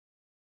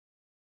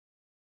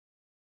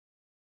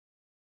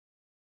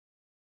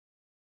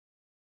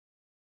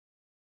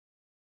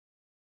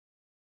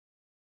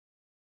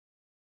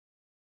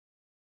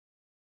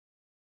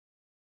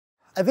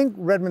I think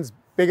Redmond's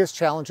biggest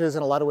challenges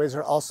in a lot of ways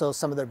are also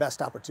some of their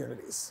best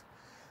opportunities.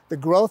 The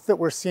growth that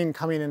we're seeing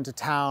coming into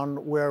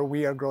town, where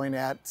we are growing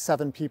at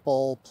 7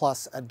 people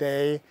plus a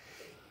day,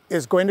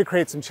 is going to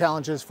create some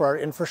challenges for our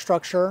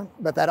infrastructure,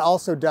 but that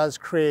also does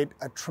create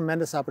a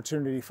tremendous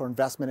opportunity for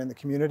investment in the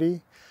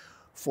community,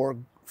 for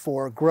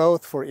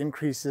growth, for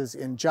increases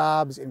in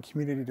jobs, in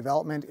community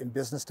development, in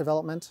business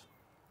development.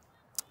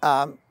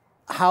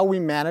 How we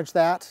manage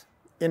that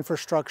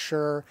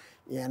infrastructure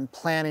in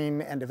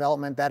planning and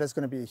development, that is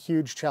going to be a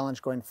huge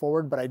challenge going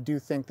forward, but I do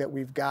think that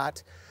we've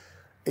got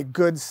a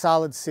good,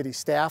 solid city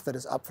staff that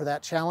is up for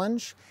that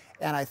challenge.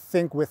 And I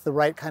think with the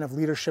right kind of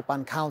leadership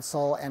on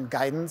council and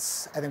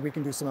guidance, I think we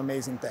can do some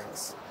amazing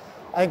things.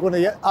 I think one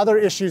of the other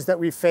issues that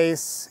we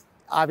face,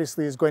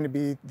 obviously, is going to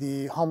be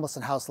the homeless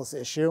and houseless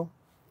issue.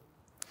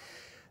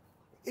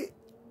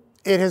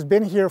 It has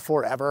been here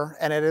forever,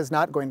 and it is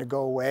not going to go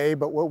away,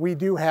 but what we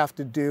do have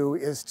to do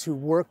is to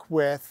work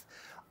with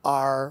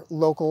our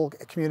local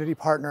community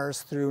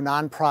partners through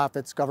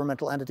nonprofits,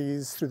 governmental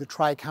entities, through the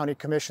Tri-County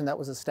Commission that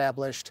was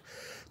established,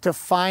 to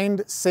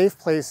find safe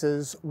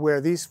places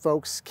where these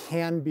folks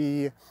can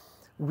be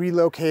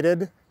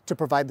relocated to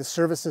provide the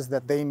services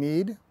that they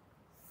need,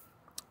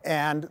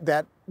 and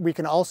that we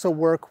can also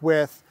work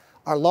with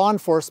our law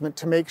enforcement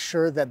to make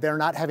sure that they're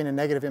not having a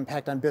negative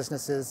impact on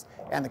businesses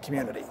and the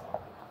community.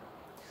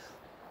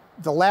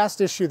 The last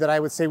issue that I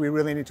would say we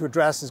really need to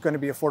address is going to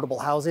be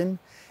affordable housing.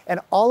 And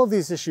all of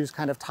these issues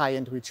kind of tie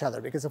into each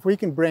other, because if we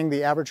can bring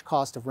the average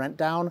cost of rent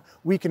down,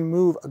 we can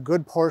move a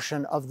good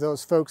portion of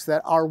those folks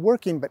that are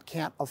working but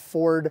can't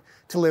afford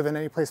to live in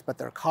any place but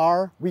their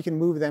car. We can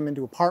move them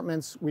into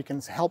apartments. We can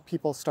help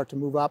people start to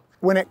move up.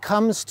 When it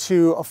comes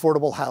to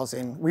affordable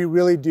housing, we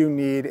really do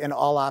need an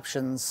all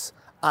options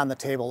on the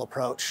table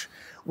approach.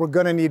 We're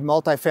going to need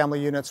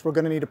multifamily units. We're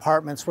going to need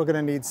apartments. We're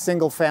going to need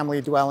single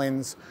family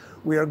dwellings.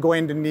 We are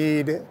going to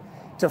need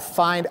to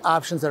find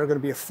options that are going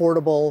to be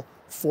affordable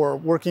for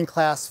working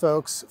class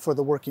folks, for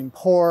the working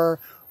poor,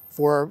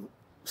 for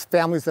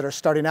families that are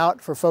starting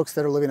out, for folks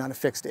that are living on a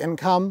fixed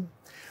income.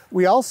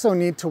 We also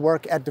need to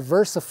work at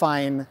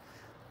diversifying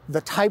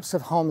the types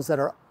of homes that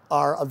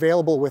are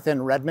available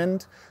within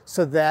Redmond,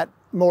 so that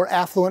more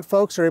affluent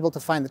folks are able to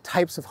find the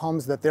types of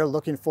homes that they're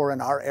looking for in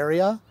our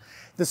area.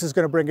 This is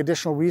going to bring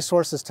additional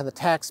resources to the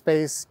tax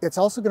base. It's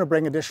also going to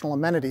bring additional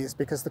amenities,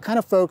 because the kind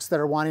of folks that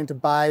are wanting to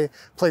buy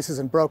places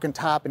in Broken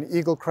Top and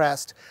Eagle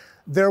Crest,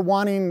 they're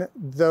wanting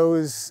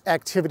those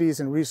activities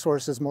and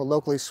resources more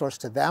locally sourced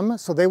to them,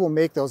 so they will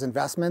make those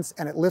investments,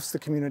 and it lifts the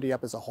community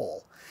up as a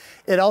whole.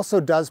 It also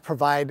does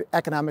provide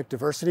economic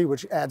diversity,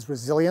 which adds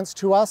resilience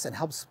to us and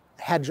helps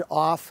hedge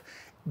off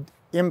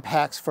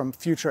impacts from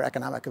future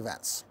economic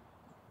events.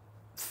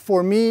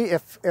 For me,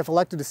 if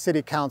elected to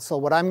City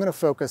Council, what I'm going to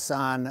focus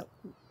on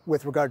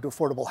with regard to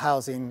affordable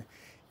housing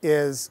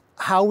is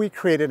how we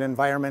create an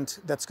environment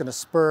that's going to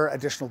spur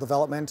additional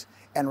development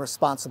and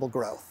responsible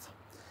growth.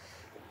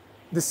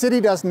 The city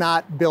does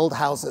not build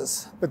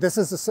houses, but it's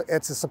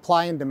a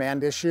supply and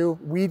demand issue.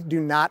 We do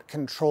not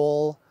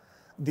control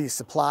the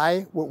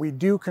supply. What we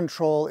do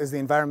control is the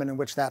environment in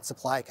which that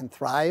supply can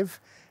thrive.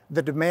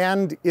 The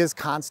demand is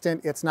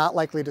constant. It's not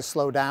likely to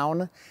slow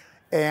down.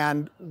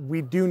 And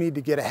we do need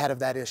to get ahead of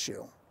that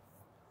issue.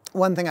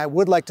 One thing I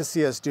would like to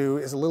see us do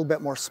is a little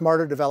bit more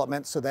smarter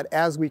development, so that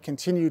as we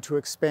continue to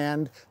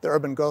expand the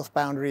urban growth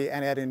boundary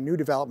and add in new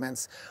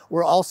developments,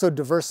 we're also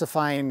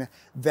diversifying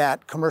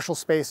that commercial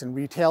space and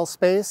retail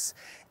space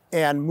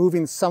and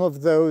moving some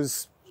of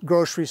those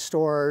grocery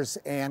stores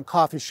and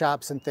coffee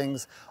shops and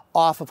things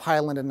off of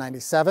Highland and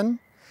 97.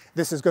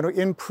 This is going to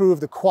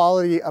improve the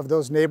quality of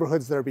those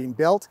neighborhoods that are being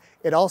built.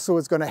 It also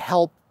is going to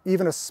help,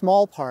 even a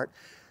small part,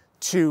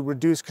 to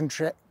reduce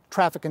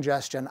traffic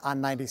congestion on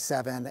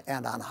 97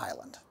 and on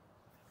Highland.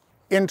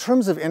 In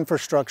terms of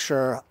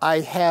infrastructure,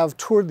 I have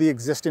toured the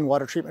existing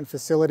water treatment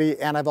facility,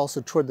 and I've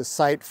also toured the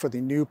site for the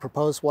new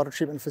proposed water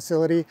treatment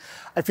facility.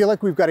 I feel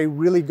like we've got a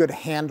really good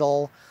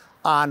handle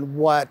on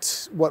what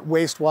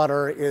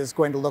wastewater is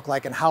going to look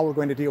like and how we're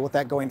going to deal with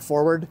that going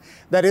forward.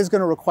 That is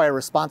going to require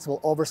responsible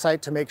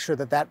oversight to make sure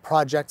that that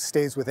project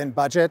stays within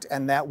budget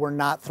and that we're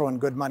not throwing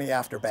good money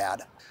after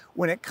bad.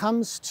 When it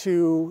comes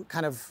to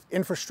kind of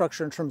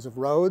infrastructure in terms of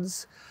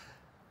roads,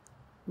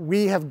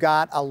 we have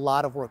got a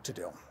lot of work to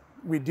do.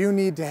 We do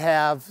need to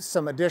have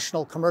some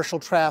additional commercial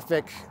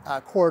traffic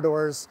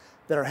corridors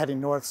that are heading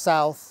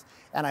north-south,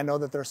 and I know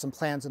that there are some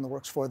plans in the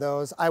works for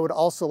those. I would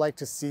also like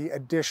to see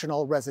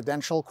additional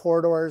residential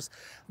corridors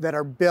that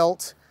are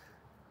built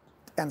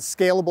and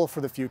scalable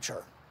for the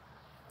future.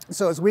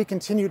 So as we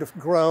continue to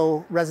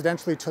grow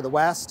residentially to the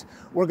west,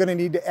 we're going to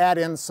need to add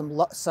in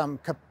some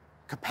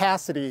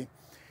capacity.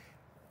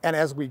 And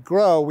as we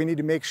grow, we need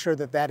to make sure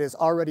that that is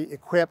already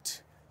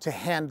equipped to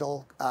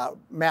handle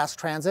mass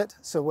transit.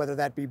 So whether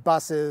that be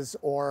buses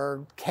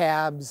or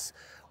cabs,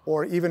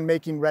 or even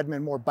making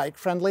Redmond more bike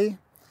friendly,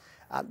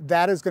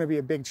 that is going to be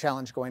a big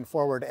challenge going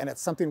forward. And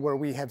it's something where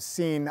we have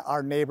seen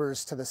our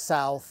neighbors to the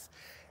south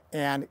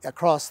and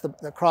across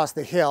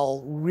the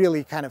hill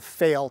really kind of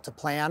fail to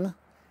plan.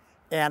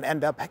 and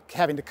end up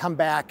having to come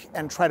back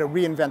and try to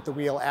reinvent the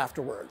wheel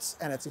afterwards.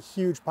 And it's a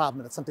huge problem,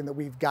 and it's something that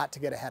we've got to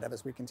get ahead of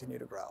as we continue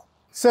to grow.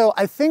 So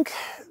I think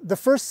the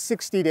first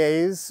 60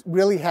 days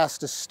really has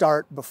to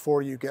start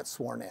before you get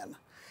sworn in.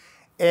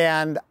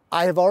 And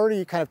I have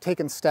already kind of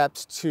taken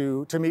steps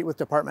to meet with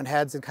department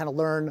heads and kind of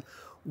learn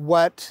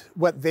what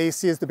they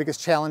see as the biggest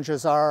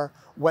challenges are,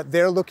 what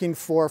they're looking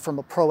for from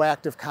a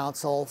proactive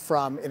council,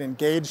 from an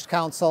engaged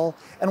council,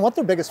 and what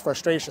their biggest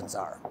frustrations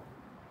are.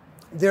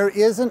 There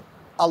isn't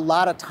a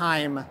lot of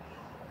time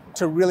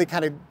to really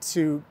kind of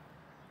to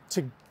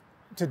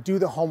do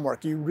the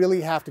homework. You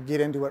really have to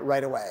get into it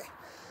right away.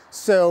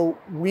 So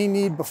we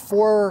need,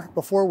 before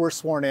we're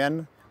sworn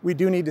in, we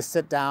do need to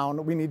sit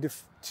down. We need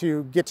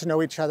to get to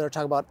know each other,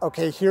 talk about,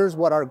 okay, here's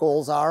what our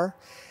goals are.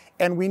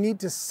 And we need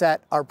to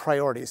set our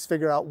priorities,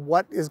 figure out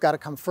what has got to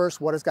come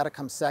first, what has got to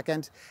come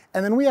second.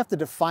 And then we have to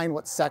define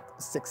what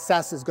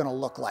success is going to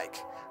look like.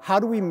 How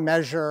do we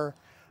measure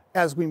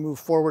as we move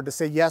forward to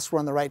say, yes, we're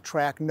on the right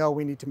track, no,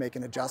 we need to make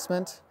an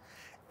adjustment.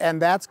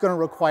 And that's going to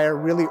require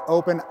really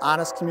open,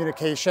 honest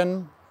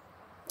communication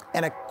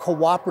and a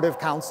cooperative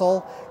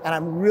council. And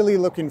I'm really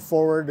looking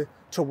forward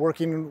to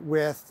working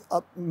with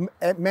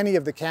many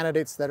of the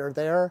candidates that are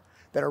there,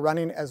 that are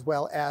running, as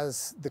well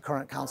as the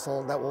current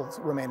council that will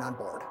remain on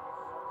board.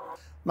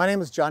 My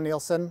name is John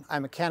Nielsen.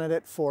 I'm a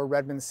candidate for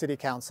Redmond City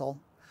Council.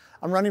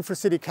 I'm running for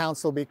City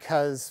Council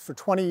because for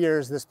 20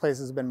 years this place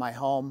has been my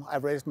home.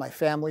 I've raised my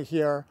family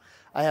here.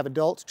 I have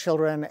adult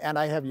children and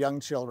I have young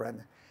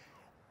children.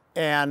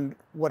 And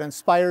what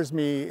inspires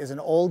me is an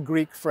old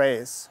Greek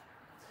phrase,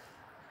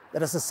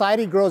 that a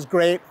society grows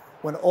great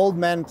when old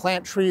men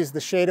plant trees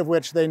the shade of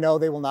which they know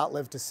they will not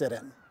live to sit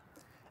in.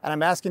 And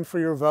I'm asking for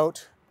your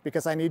vote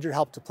because I need your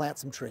help to plant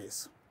some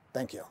trees.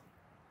 Thank you.